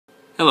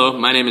Hello,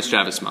 my name is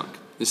Travis Monk.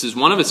 This is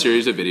one of a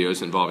series of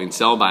videos involving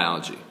cell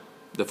biology.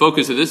 The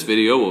focus of this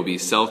video will be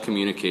cell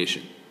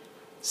communication.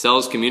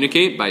 Cells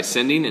communicate by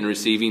sending and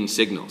receiving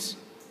signals.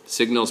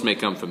 Signals may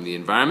come from the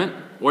environment,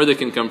 or they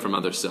can come from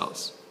other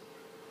cells.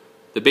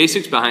 The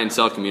basics behind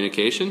cell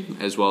communication,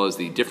 as well as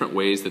the different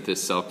ways that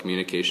this cell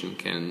communication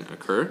can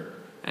occur,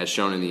 as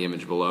shown in the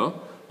image below,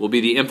 will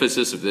be the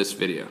emphasis of this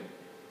video.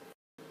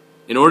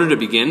 In order to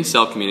begin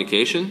cell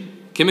communication,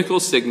 chemical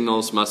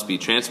signals must be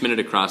transmitted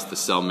across the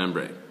cell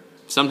membrane.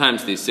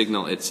 Sometimes the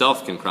signal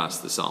itself can cross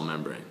the cell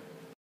membrane.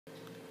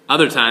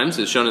 Other times,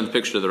 as shown in the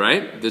picture to the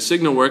right, the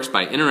signal works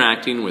by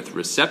interacting with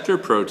receptor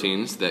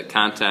proteins that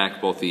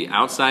contact both the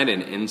outside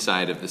and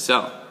inside of the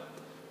cell.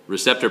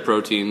 Receptor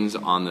proteins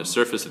on the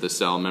surface of the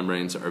cell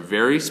membranes are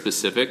very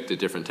specific to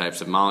different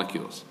types of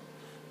molecules.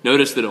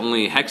 Notice that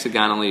only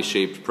hexagonally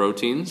shaped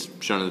proteins,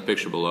 shown in the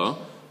picture below,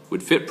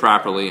 would fit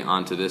properly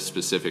onto this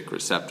specific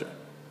receptor.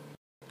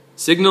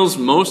 Signals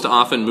most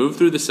often move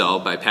through the cell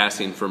by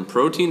passing from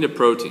protein to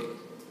protein,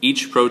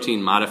 each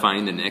protein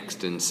modifying the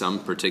next in some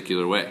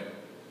particular way.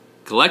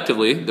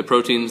 Collectively, the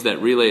proteins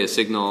that relay a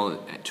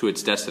signal to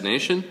its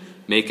destination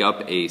make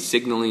up a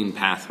signaling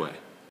pathway.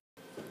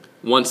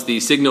 Once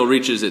the signal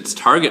reaches its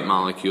target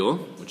molecule,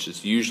 which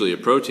is usually a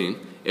protein,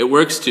 it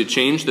works to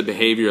change the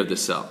behavior of the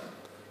cell.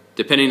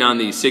 Depending on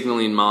the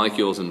signaling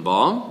molecules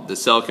involved, the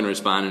cell can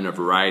respond in a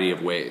variety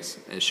of ways,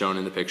 as shown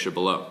in the picture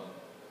below.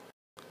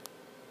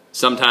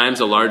 Sometimes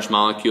a large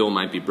molecule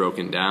might be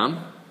broken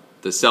down.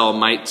 The cell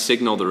might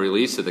signal the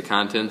release of the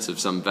contents of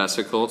some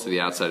vesicle to the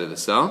outside of the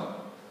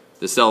cell.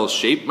 The cell's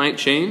shape might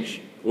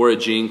change, or a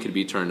gene could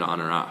be turned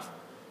on or off.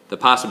 The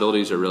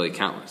possibilities are really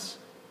countless.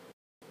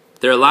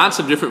 There are lots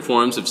of different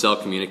forms of cell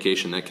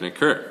communication that can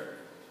occur.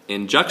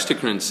 In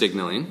juxtacrine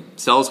signaling,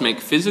 cells make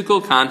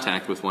physical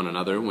contact with one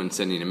another when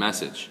sending a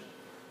message.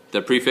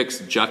 The prefix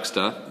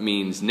juxta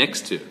means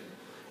next to.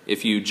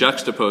 If you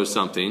juxtapose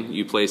something,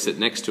 you place it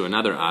next to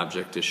another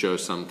object to show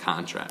some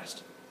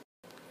contrast.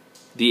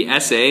 The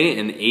SA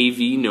and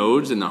AV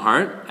nodes in the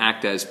heart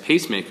act as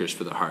pacemakers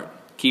for the heart,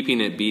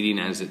 keeping it beating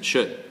as it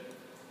should.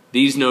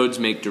 These nodes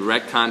make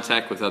direct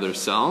contact with other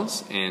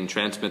cells and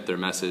transmit their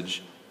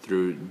message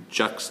through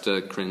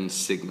juxtacrine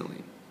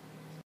signaling.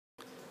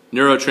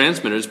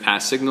 Neurotransmitters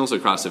pass signals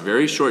across a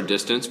very short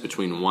distance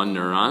between one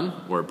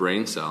neuron, or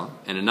brain cell,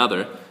 and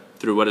another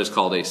through what is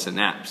called a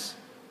synapse.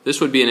 This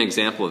would be an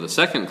example of the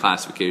second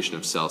classification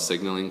of cell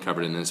signaling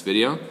covered in this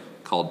video,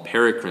 called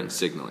paracrine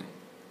signaling.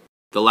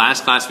 The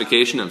last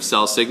classification of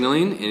cell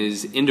signaling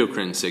is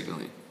endocrine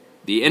signaling.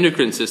 The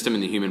endocrine system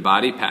in the human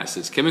body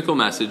passes chemical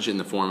message in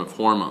the form of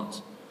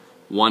hormones.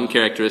 One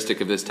characteristic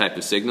of this type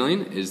of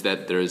signaling is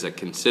that there is a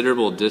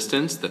considerable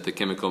distance that the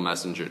chemical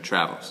messenger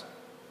travels.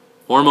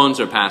 Hormones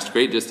are passed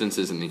great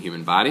distances in the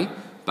human body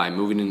by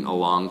moving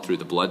along through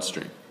the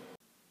bloodstream.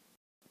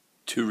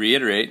 To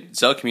reiterate,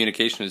 cell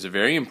communication is a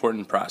very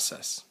important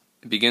process.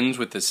 It begins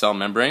with the cell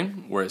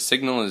membrane, where a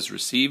signal is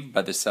received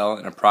by the cell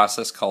in a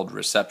process called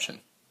reception.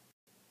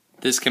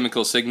 This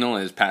chemical signal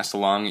is passed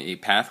along a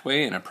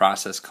pathway in a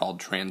process called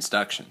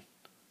transduction.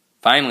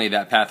 Finally,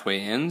 that pathway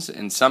ends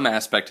and some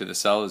aspect of the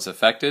cell is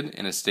affected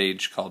in a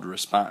stage called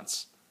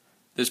response.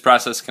 This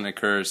process can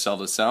occur cell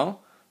to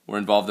cell, or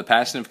involve the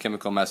passing of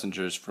chemical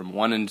messengers from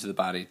one end of the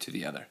body to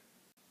the other.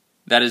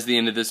 That is the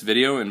end of this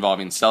video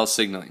involving cell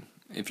signaling.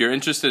 If you're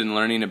interested in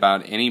learning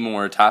about any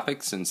more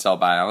topics in cell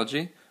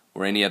biology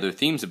or any other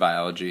themes of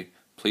biology,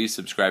 please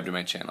subscribe to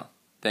my channel.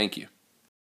 Thank you.